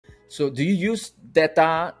So do you use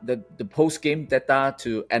data, the post-game data,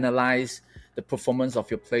 to analyze the performance of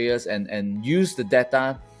your players and use the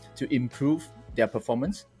data to improve their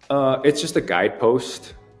performance? It's just a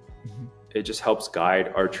guidepost. It just helps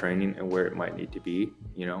guide our training and where it might need to be.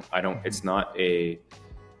 You know, it's not the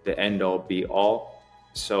end all be all.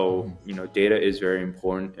 So, you know, data is very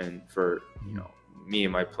important. And for, you know, me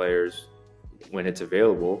and my players, when it's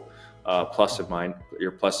available,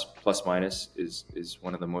 your plus minus is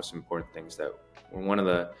one of the most important things one of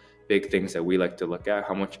the big things that we like to look at,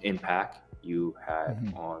 how much impact you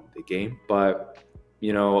had on the game. But,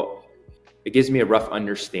 you know, it gives me a rough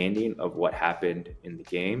understanding of what happened in the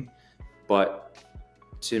game. But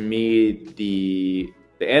to me, the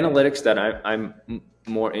analytics that I'm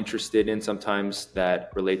more interested in sometimes that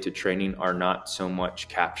relate to training are not so much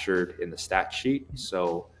captured in the stat sheet.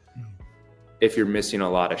 So if you're missing a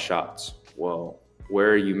lot of shots, well, where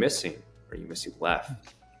are you missing? Are you missing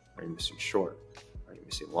left? Are you missing short? Are you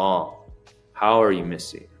missing long? How are you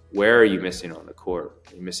missing? Where are you missing on the court?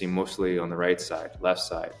 Are you missing mostly on the right side, left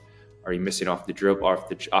side? Are you missing off the dribble, off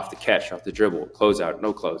the catch, off the dribble, closeout,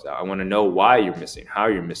 no closeout? I want to know why you're missing, how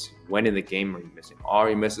you're missing, when in the game are you missing? Are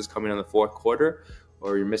your misses coming in the fourth quarter,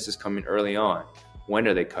 or are your misses coming early on? When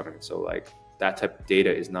are they coming? So like that type of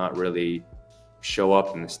data is not really show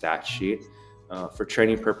up in the stat sheet. For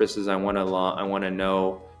training purposes, I want to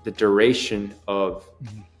know the duration of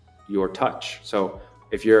your touch. So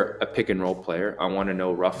if you're a pick and roll player, I want to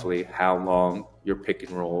know roughly how long your pick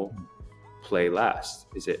and roll play lasts.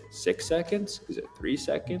 Is it 6 seconds? Is it 3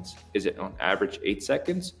 seconds? Is it on average 8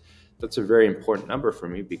 seconds? That's a very important number for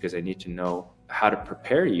me because I need to know how to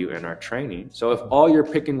prepare you in our training. So if all your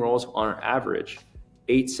pick and rolls are on average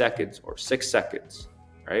 8 seconds or 6 seconds,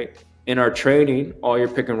 right? In our training, all your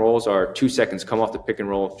pick and rolls are 2 seconds, come off the pick and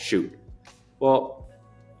roll, shoot. Well,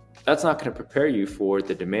 that's not going to prepare you for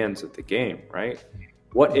the demands of the game, right?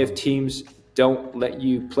 What if teams don't let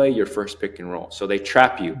you play your first pick and roll? So they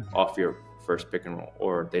trap you off your first pick and roll,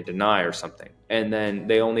 or they deny or something. And then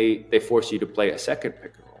they force you to play a second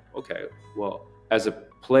pick and roll. Okay, well, as a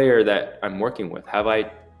player that I'm working with, have I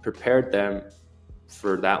prepared them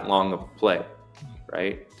for that long of play,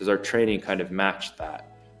 right? Does our training kind of match that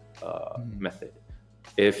method?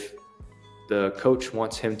 If the coach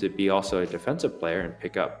wants him to be also a defensive player and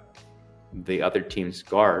pick up the other team's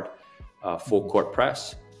guard, full court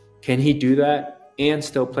press, can he do that and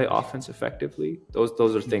still play offense effectively?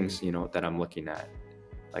 Those are things, you know, that I'm looking at.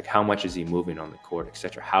 Like how much is he moving on the court,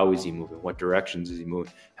 etc. How is he moving? What directions is he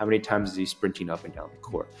moving? How many times is he sprinting up and down the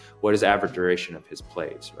court? What is the average duration of his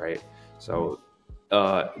plays, right? So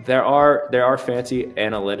there are fancy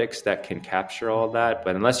analytics that can capture all that,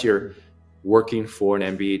 but unless you're working for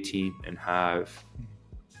an NBA team and have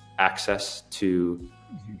access to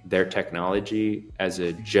their technology as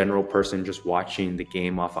a general person just watching the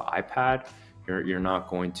game off an iPad, you're not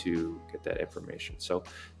going to get that information. So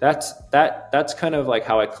that's kind of like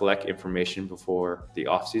how I collect information before the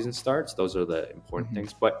off season starts. Those are the important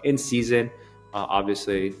things. But in season,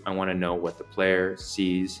 obviously, I want to know what the player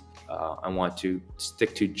sees. I want to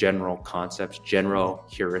stick to general concepts, general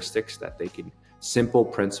heuristics simple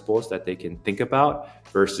principles that they can think about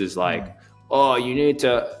versus like, oh, you need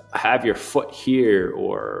to have your foot here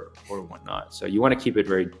or whatnot. So you want to keep it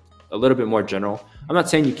a little bit more general. I'm not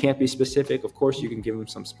saying you can't be specific. Of course, you can give them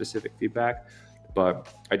some specific feedback, but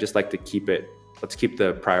I just like to let's keep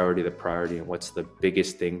the priority and what's the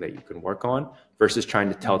biggest thing that you can work on versus trying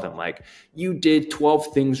to tell them like, you did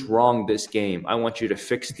 12 things wrong this game. I want you to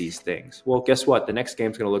fix these things. Well, guess what? The next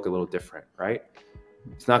game's going to look a little different, right?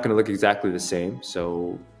 It's not going to look exactly the same.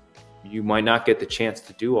 So you might not get the chance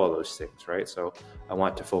to do all those things, right? So I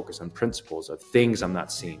want to focus on principles of things I'm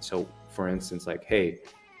not seeing. So for instance, like, hey,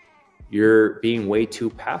 you're being way too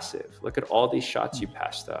passive. Look at all these shots you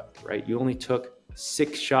passed up, right? You only took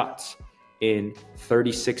 6 shots in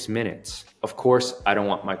 36 minutes. Of course, I don't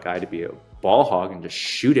want my guy to be a ball hog and just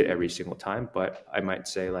shoot it every single time, but I might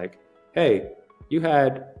say like, hey, you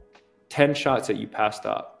had 10 shots that you passed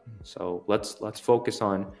up. So let's focus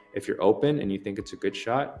on, if you're open and you think it's a good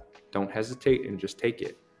shot, don't hesitate and just take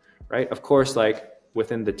it, right? Of course, like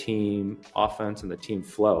within the team offense and the team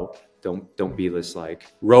flow, don't be this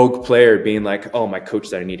like rogue player being like, oh, my coach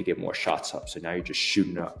said I need to get more shots up. So now you're just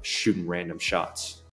shooting random shots.